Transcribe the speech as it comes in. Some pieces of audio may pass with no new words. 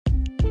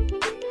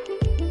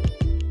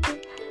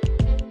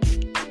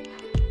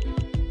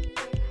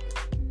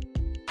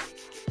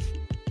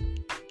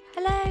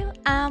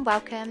and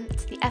welcome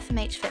to the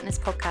FMH Fitness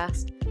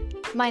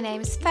Podcast. My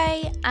name is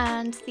Faye,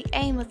 and the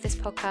aim of this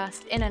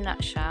podcast, in a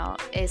nutshell,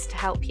 is to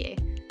help you.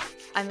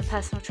 I'm a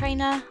personal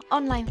trainer,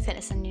 online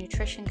fitness and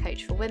nutrition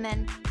coach for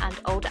women, and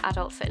older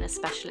adult fitness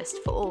specialist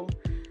for all.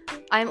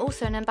 I am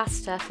also an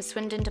ambassador for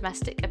Swindon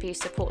Domestic Abuse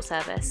Support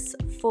Service,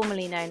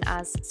 formerly known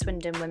as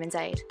Swindon Women's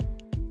Aid.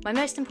 My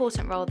most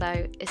important role,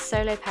 though, is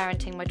solo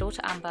parenting my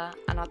daughter Amber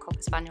and our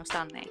Cocker Spaniel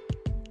Stanley.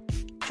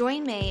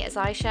 Join me as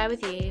I share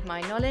with you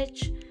my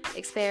knowledge,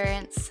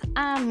 experience,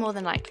 and more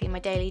than likely my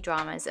daily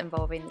dramas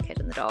involving the kid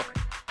and the dog.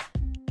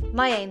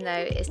 My aim, though,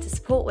 is to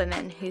support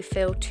women who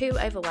feel too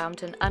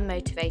overwhelmed and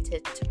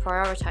unmotivated to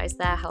prioritise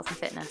their health and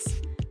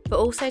fitness, but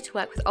also to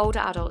work with older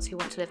adults who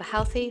want to live a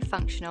healthy,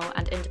 functional,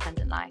 and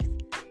independent life.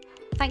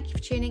 Thank you for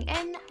tuning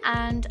in,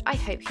 and I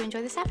hope you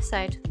enjoy this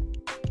episode.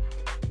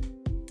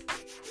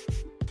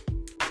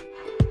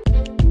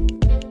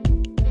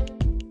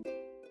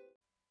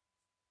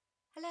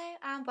 Hello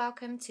and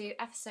welcome to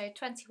episode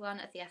 21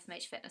 of the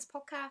FMH Fitness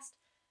Podcast.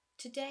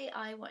 Today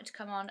I wanted to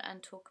come on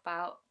and talk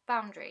about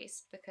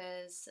boundaries,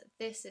 because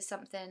this is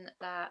something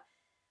that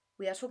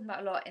we are talking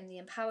about a lot in the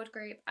Empowered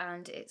group,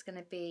 and it's going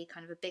to be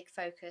kind of a big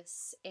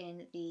focus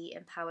in the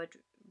Empowered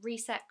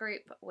Reset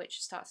group,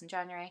 which starts in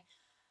January,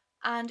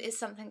 and is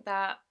something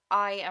that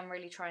I am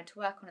really trying to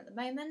work on at the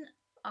moment.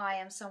 I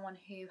am someone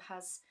who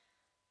has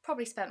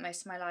probably spent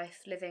most of my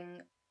life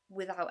living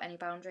without any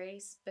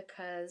boundaries,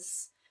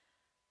 because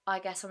I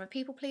guess I'm a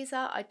people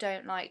pleaser. I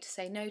don't like to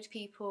say no to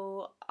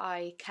people.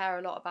 I care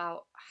a lot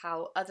about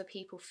how other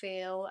people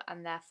feel,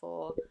 and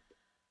therefore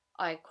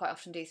I quite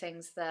often do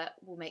things that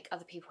will make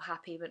other people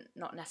happy but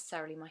not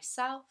necessarily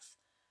myself.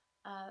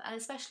 And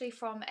especially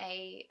from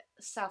a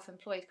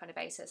self-employed kind of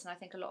basis, and I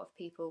think a lot of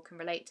people can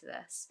relate to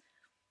this,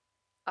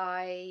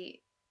 I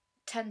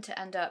tend to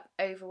end up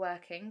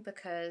overworking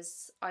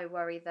because I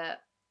worry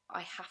that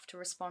I have to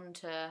respond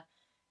to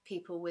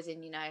people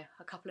within,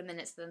 a couple of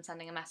minutes of them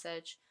sending a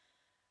message.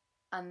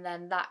 And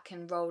then that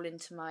can roll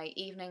into my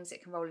evenings,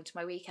 it can roll into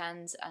my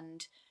weekends,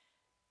 and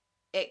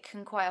it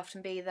can quite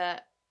often be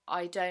that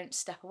I don't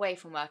step away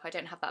from work. I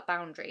don't have that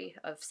boundary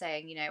of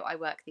saying, I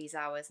work these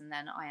hours and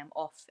then I am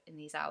off in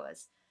these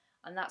hours.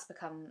 And that's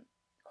become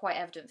quite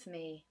evident for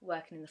me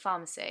working in the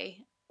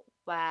pharmacy,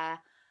 where,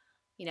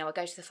 I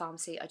go to the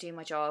pharmacy, I do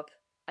my job,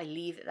 I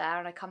leave it there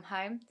and I come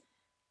home.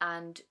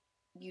 And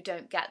you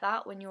don't get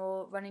that when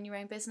you're running your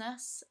own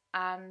business.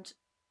 And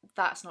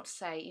that's not to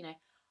say,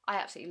 I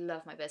absolutely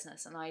love my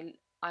business, and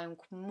I'm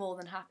more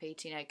than happy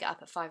to, get up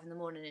at 5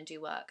 a.m. and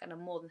do work, and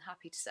I'm more than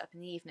happy to sit up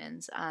in the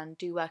evenings and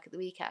do work at the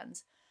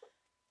weekends.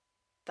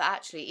 But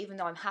actually, even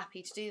though I'm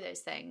happy to do those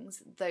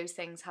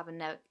things have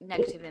a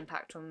negative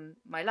impact on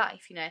my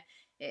life. It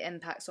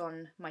impacts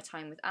on my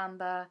time with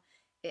Amber,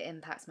 it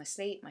impacts my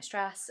sleep, my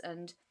stress,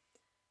 and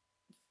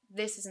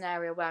this is an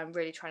area where I'm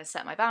really trying to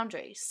set my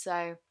boundaries.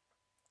 So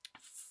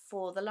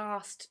for the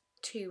last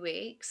 2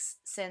 weeks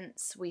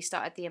since we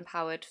started the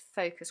Empowered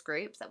focus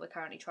group that we're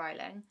currently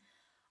trialling,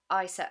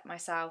 I set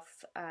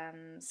myself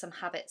some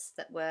habits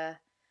that were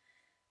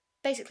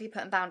basically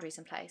putting boundaries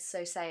in place.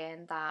 So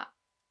saying that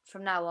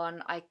from now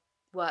on I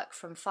work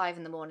from 5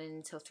 a.m.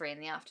 until 3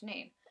 p.m.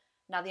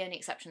 Now the only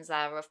exceptions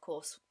there are, of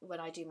course, when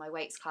I do my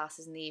weights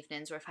classes in the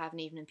evenings, or if I have an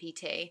evening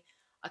PT.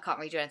 I can't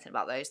really do anything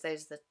about those.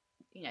 Those are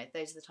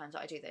the times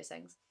that I do those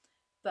things.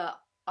 But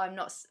I'm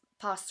not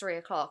past 3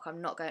 o'clock.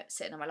 I'm not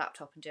sitting on my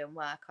laptop and doing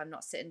work. I'm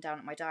not sitting down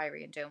at my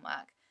diary and doing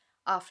work.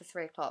 After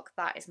 3 o'clock,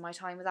 that is my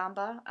time with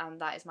Amber,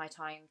 and that is my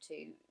time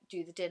to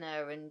do the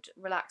dinner and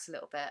relax a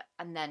little bit.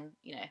 And then,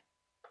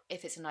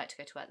 if it's a night to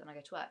go to work, then I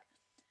go to work.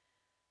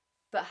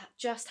 But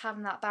just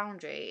having that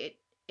boundary,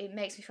 it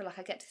makes me feel like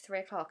I get to 3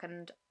 o'clock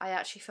and I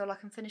actually feel like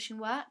I'm finishing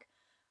work.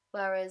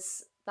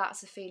 Whereas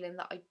that's a feeling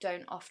that I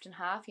don't often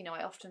have.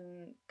 I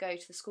often go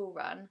to the school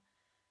run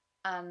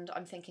and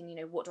I'm thinking,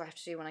 what do I have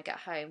to do when I get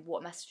home?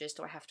 What messages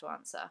do I have to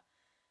answer?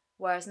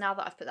 Whereas now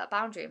that I've put that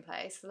boundary in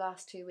place, the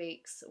last 2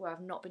 weeks where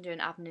I've not been doing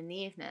admin in the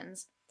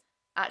evenings,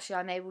 actually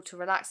I'm able to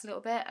relax a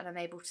little bit and I'm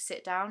able to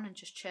sit down and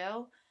just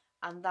chill.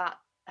 And that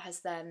has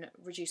then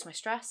reduced my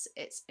stress.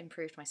 It's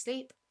improved my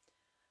sleep,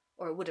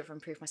 or it would have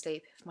improved my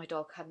sleep if my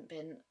dog hadn't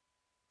been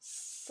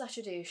such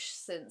a douche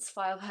since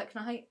firework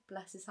night,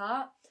 bless his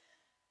heart.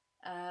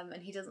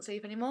 And he doesn't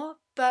sleep anymore.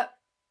 But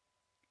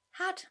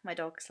had my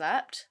dog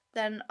slept,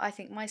 then I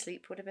think my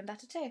sleep would have been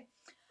better too.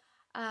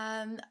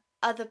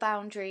 Other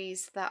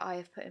boundaries that I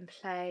have put in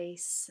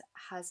place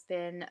has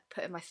been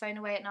putting my phone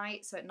away at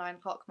night. So at 9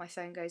 o'clock, my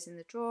phone goes in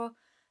the drawer.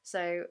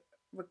 So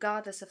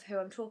regardless of who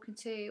I'm talking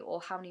to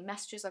or how many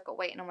messages I've got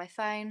waiting on my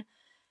phone,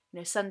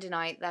 Sunday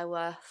night there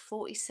were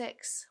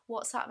 46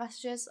 WhatsApp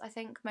messages, I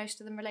think, most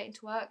of them relating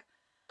to work.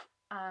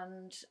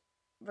 And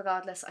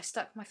regardless, I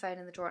stuck my phone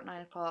in the drawer at 9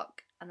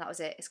 o'clock and that was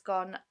it. It's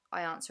gone.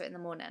 I answer it in the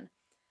morning.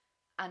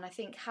 And I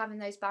think having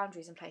those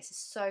boundaries in place is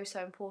so,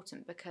 so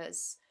important,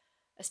 because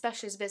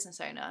especially as a business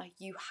owner,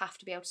 you have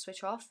to be able to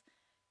switch off.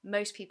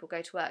 Most people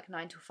go to work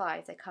 9 till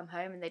 5, they come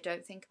home and they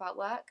don't think about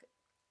work.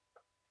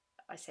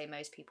 I say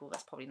most people,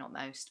 that's probably not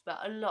most, but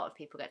a lot of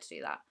people get to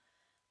do that.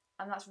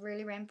 And that's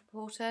really, really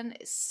important.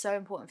 It's so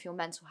important for your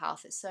mental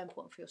health. It's so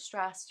important for your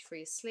stress, for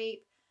your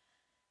sleep.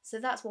 So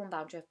that's one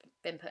boundary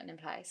I've been putting in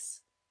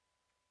place.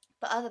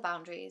 But other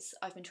boundaries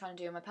I've been trying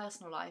to do in my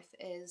personal life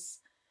is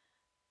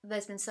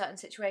there's been certain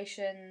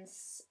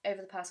situations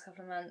over the past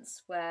couple of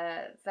months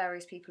where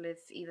various people have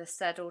either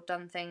said or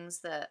done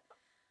things that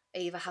I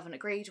either haven't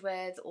agreed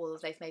with or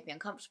they've made me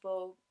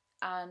uncomfortable.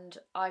 And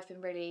I've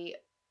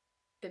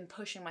been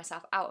pushing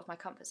myself out of my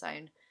comfort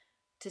zone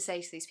to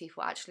say to these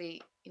people,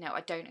 actually,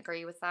 I don't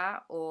agree with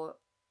that, or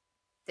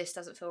this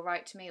doesn't feel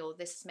right to me, or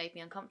this has made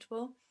me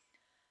uncomfortable.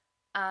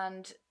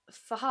 And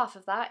for half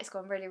of that, it's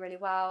gone really, really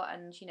well.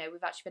 And,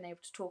 we've actually been able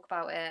to talk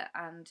about it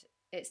and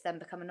it's then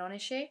become a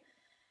non-issue.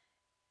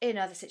 In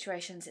other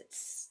situations,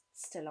 it's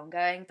still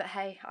ongoing, but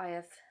hey, I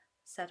have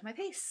said my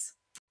piece.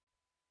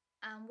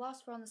 And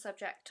whilst we're on the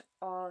subject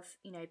of,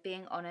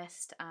 being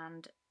honest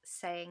and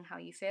saying how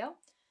you feel,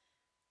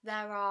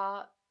 there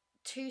are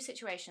two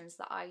situations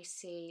that I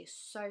see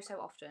so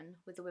often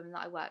with the women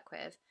that I work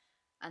with,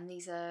 and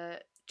these are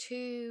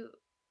two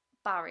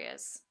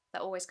barriers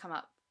that always come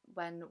up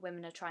when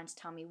women are trying to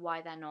tell me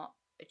why they're not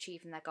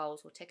achieving their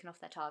goals or ticking off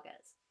their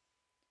targets.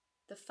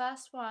 The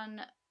first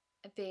one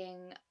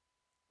being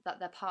that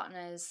their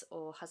partners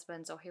or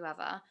husbands or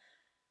whoever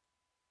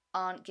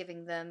aren't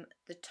giving them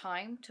the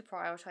time to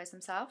prioritise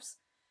themselves.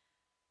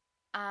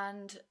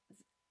 And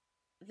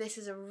this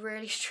is a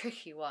really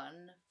tricky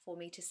one for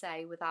me to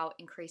say without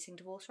increasing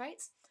divorce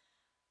rates.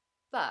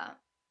 But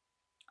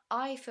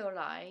I feel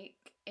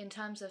like, in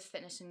terms of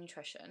fitness and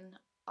nutrition,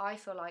 I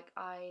feel like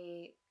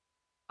I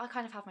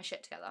kind of have my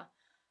shit together.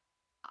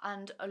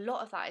 And a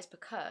lot of that is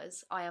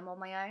because I am on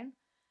my own.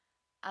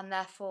 And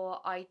therefore,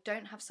 I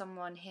don't have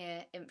someone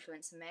here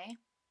influencing me.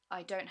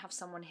 I don't have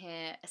someone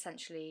here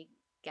essentially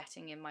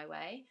getting in my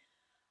way.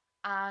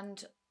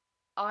 And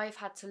I've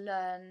had to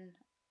learn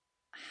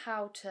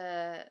how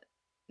to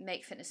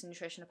make fitness and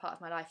nutrition a part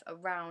of my life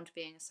around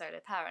being a solo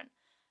parent.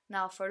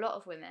 Now, for a lot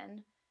of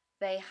women,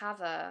 they have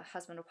a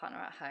husband or partner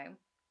at home.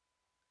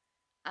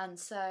 And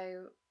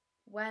so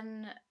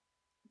when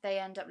they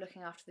end up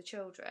looking after the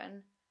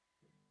children,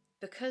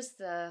 because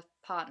the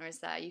partner is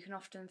there, you can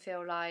often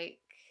feel like,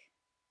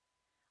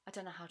 I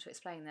don't know how to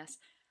explain this.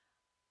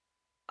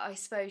 I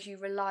suppose you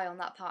rely on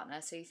that partner.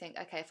 So you think,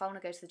 okay, if I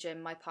want to go to the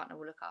gym, my partner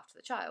will look after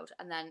the child.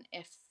 And then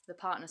if the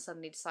partner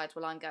suddenly decides,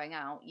 well, I'm going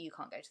out, you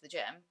can't go to the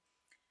gym,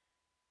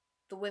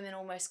 the women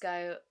almost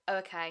go, oh,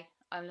 okay,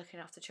 I'm looking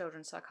after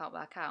children, so I can't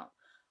work out.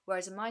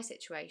 Whereas in my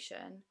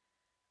situation,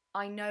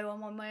 I know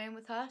I'm on my own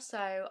with her,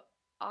 so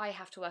I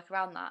have to work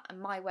around that.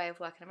 And my way of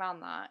working around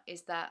that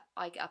is that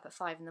I get up at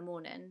 5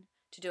 a.m.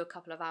 to do a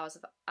couple of hours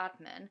of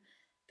admin,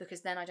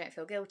 because then I don't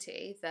feel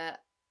guilty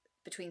that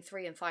between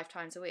 3 and 5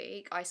 times a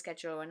week, I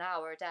schedule an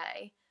hour a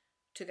day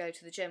to go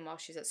to the gym while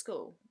she's at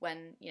school,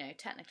 when,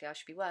 technically I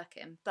should be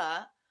working.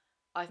 But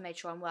I've made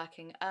sure I'm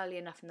working early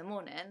enough in the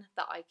morning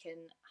that I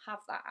can have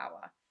that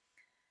hour.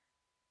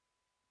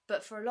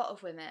 But for a lot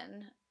of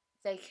women,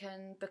 they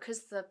can,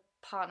 because the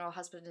partner or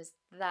husband is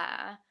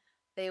there,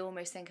 they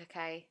almost think,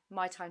 okay,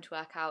 my time to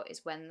work out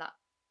is when that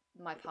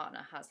my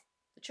partner has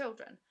the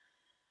children.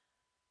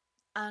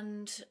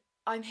 And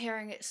I'm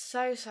hearing it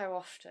so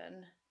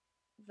often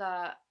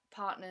that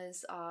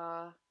partners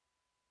are,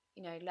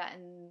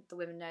 letting the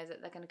women know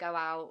that they're going to go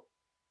out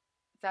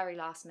very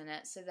last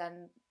minute, so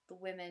then the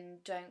women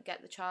don't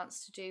get the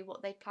chance to do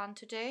what they plan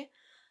to do.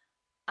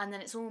 And then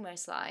it's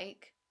almost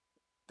like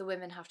the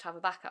women have to have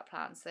a backup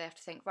plan. So they have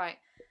to think, right,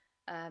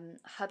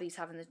 hubby's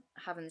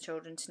having the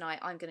children tonight,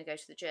 I'm going to go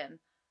to the gym.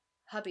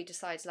 Hubby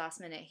decides last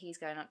minute he's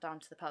going down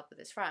to the pub with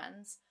his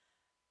friends.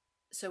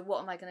 So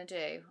what am I going to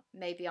do?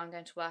 Maybe I'm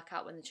going to work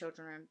out when the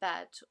children are in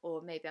bed,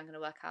 or maybe I'm going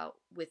to work out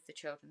with the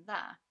children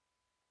there.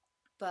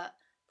 But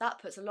that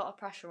puts a lot of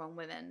pressure on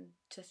women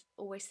to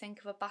always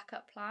think of a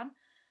backup plan.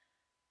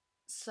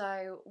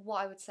 So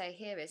what I would say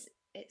here is,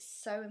 it's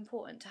so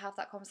important to have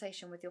that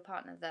conversation with your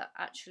partner that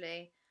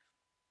actually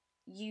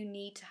you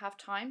need to have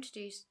time to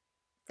do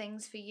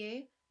things for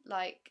you.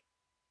 Like,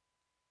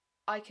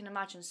 I can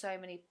imagine so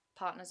many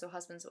partners or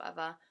husbands or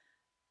whatever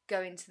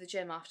going to the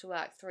gym after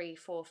work 3,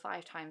 4,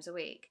 5 times a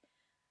week.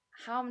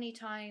 How many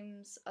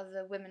times are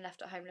the women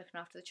left at home looking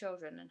after the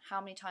children, and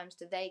how many times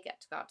do they get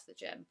to go out to the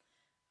gym?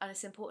 And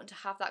it's important to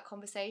have that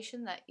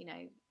conversation that,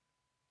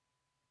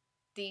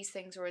 these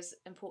things are as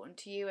important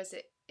to you as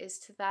it is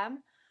to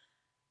them.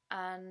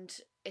 And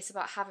it's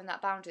about having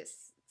that boundary,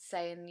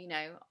 saying,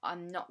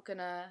 I'm not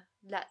gonna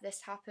let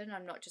this happen.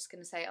 I'm not just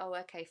gonna say, oh,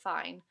 okay,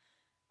 fine,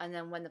 and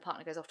then when the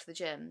partner goes off to the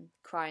gym,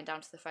 crying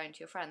down to the phone to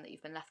your friend that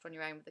you've been left on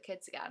your own with the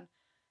kids again.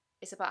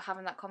 It's about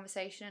having that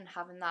conversation and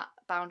having that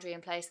boundary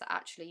in place that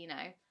actually,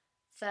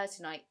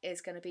 Thursday night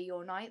is going to be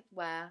your night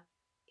where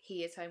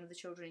he is home with the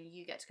children and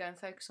you get to go and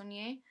focus on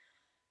you.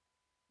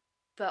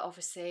 But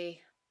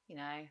obviously,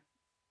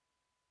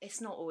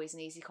 it's not always an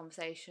easy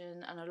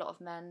conversation, and a lot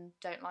of men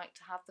don't like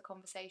to have the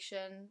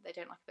conversation. They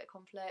don't like a bit of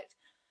conflict.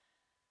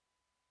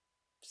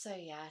 So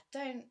yeah,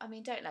 don't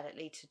let it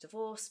lead to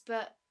divorce,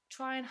 but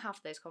try and have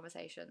those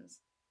conversations.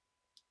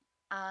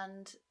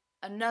 And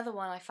Another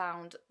one I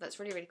found that's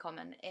really, really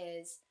common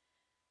is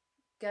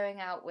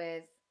going out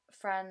with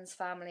friends,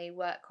 family,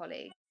 work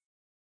colleagues,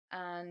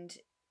 and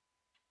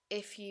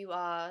if you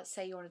are,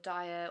 say you're on a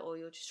diet or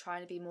you're just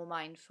trying to be more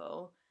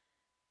mindful,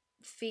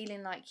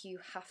 feeling like you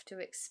have to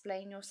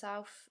explain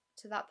yourself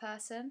to that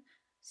person.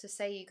 So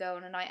say you go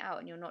on a night out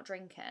and you're not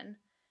drinking,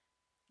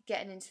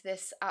 getting into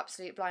this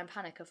absolute blind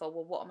panic of, oh,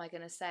 well, what am I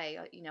going to say?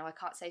 I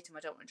can't say to them I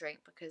don't want to drink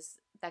because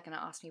they're going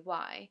to ask me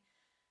why.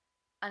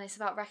 And it's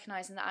about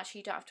recognising that actually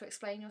you don't have to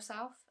explain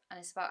yourself, and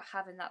it's about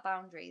having that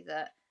boundary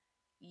that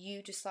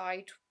you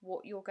decide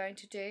what you're going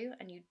to do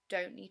and you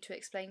don't need to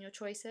explain your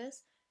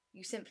choices.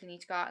 You simply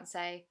need to go out and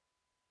say,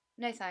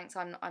 no thanks,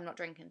 I'm not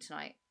drinking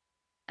tonight.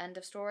 End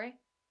of story.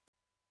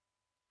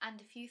 And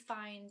if you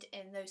find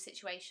in those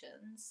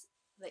situations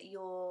that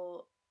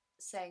you're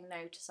saying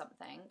no to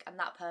something and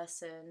that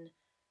person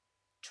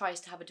tries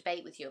to have a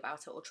debate with you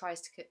about it or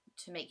tries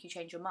to make you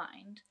change your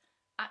mind,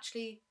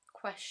 actually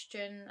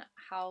question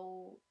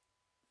how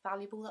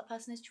valuable that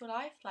person is to your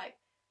life. Like,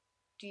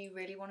 do you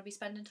really want to be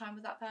spending time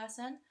with that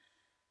person?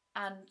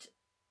 And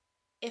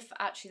if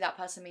actually that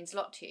person means a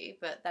lot to you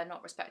but they're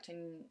not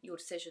respecting your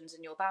decisions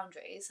and your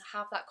boundaries,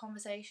 have that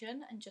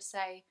conversation and just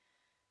say,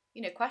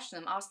 question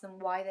them, ask them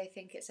why they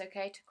think it's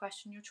okay to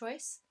question your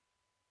choice.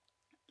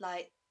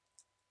 Like,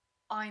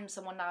 I'm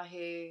someone now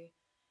who,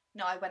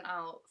 I went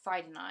out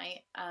Friday night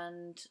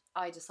and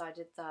I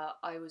decided that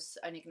I was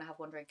only going to have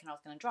one drink and I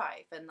was going to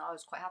drive, and I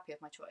was quite happy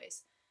with my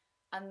choice.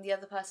 And the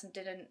other person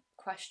didn't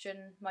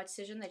question my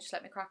decision, they just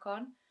let me crack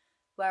on.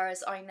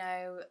 Whereas I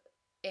know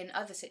in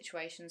other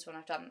situations when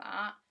I've done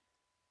that,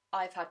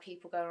 I've had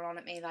people going on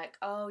at me like,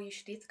 oh, you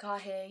should leave the car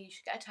here, you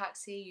should get a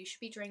taxi, you should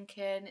be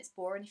drinking, it's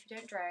boring if you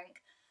don't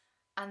drink.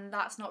 And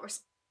that's not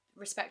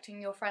respecting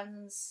your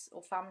friends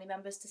or family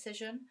members'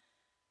 decision.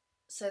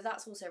 So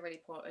that's also really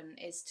important,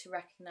 is to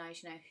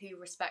recognise, who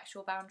respects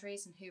your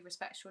boundaries and who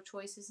respects your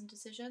choices and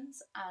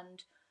decisions,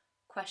 and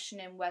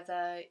questioning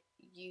whether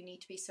you need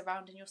to be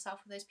surrounding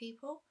yourself with those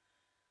people.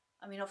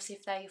 I mean, obviously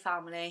if they're your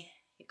family,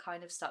 you're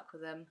kind of stuck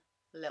with them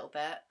a little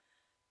bit,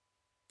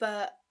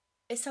 but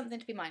it's something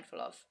to be mindful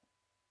of.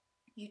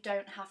 You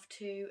don't have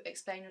to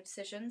explain your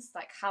decisions.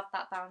 Like, have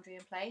that boundary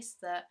in place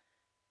that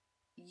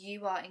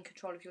you are in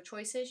control of your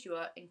choices, you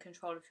are in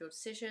control of your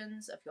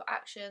decisions, of your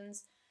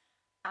actions,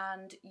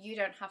 and you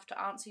don't have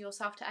to answer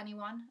yourself to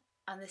anyone.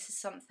 And this is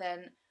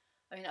something,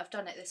 I've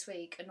done it this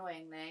week,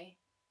 annoyingly.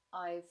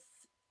 I've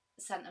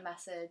sent a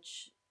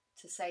message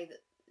to say that,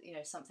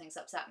 something's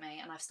upset me,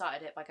 and I've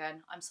started it by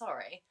going, I'm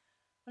sorry.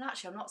 Well,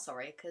 actually, I'm not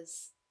sorry,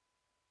 because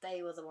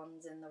they were the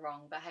ones in the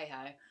wrong, but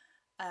hey-ho.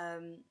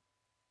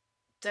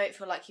 Don't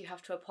feel like you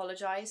have to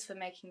apologise for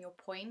making your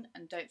point,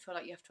 and don't feel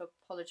like you have to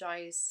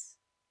apologise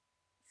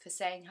for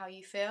saying how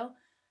you feel.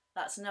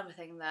 That's another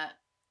thing that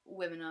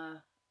women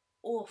are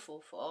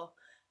awful for.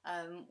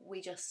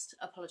 We just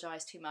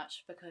apologise too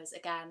much because,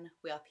 again,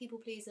 we are people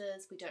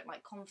pleasers, we don't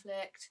like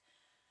conflict.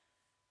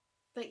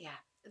 But yeah,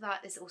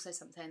 that is also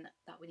something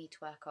that we need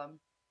to work on.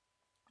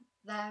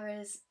 There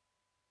is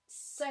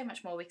so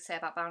much more we can say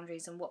about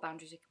boundaries and what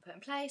boundaries we can put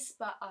in place,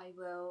 but I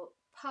will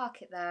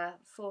park it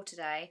there for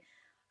today.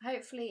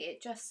 Hopefully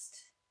it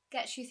just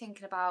gets you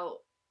thinking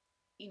about,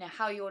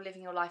 how you're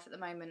living your life at the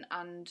moment,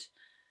 and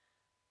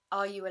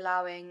are you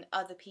allowing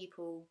other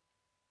people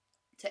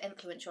to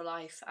influence your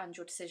life and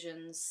your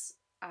decisions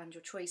and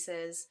your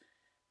choices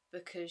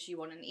because you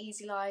want an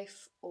easy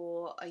life,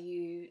 or are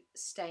you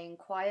staying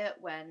quiet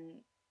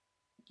when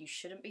you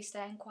shouldn't be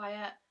staying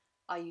quiet?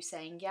 Are you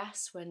saying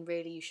yes when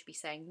really you should be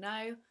saying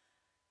no?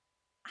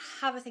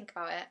 Have a think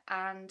about it,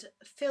 and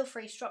feel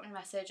free to drop me a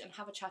message and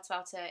have a chat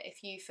about it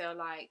if you feel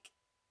like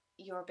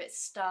you're a bit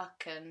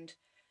stuck and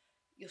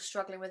you're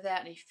struggling with it,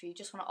 and if you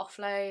just want to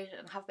offload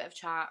and have a bit of a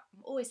chat,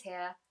 I'm always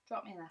here.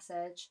 Drop me a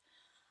message.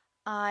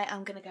 I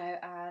am going to go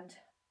and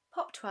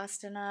pop to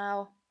Asda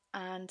now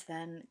and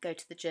then go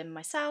to the gym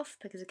myself,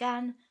 because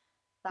again,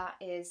 that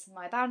is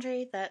my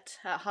boundary, that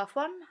at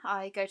 1:30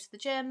 I go to the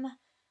gym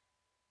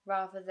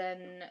rather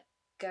than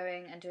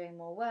going and doing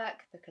more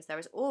work, because there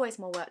is always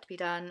more work to be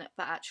done,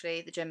 but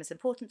actually the gym is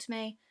important to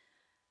me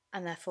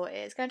and therefore it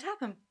is going to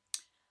happen.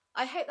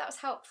 I hope that was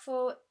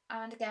helpful,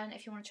 and again,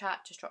 if you want to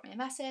chat, just drop me a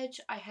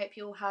message. I hope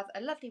you all have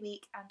a lovely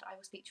week, and I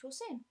will speak to you all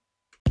soon.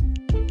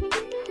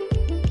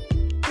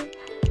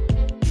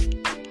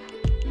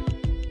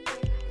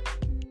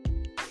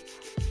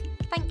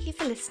 Thank you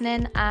for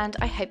listening, and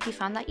I hope you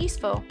found that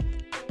useful.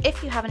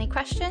 If you have any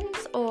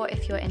questions, or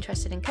if you're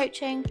interested in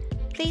coaching,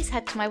 please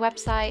head to my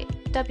website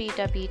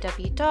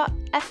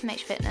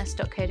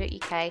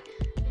www.fmhfitness.co.uk,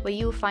 where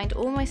you will find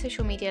all my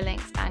social media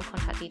links and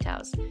contact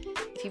details.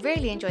 If you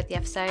really enjoyed the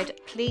episode,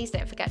 please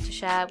don't forget to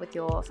share with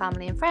your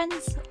family and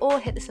friends, or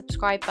hit the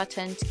subscribe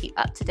button to keep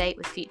up to date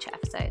with future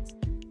episodes.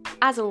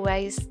 As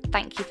always,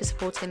 thank you for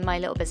supporting my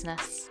little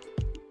business.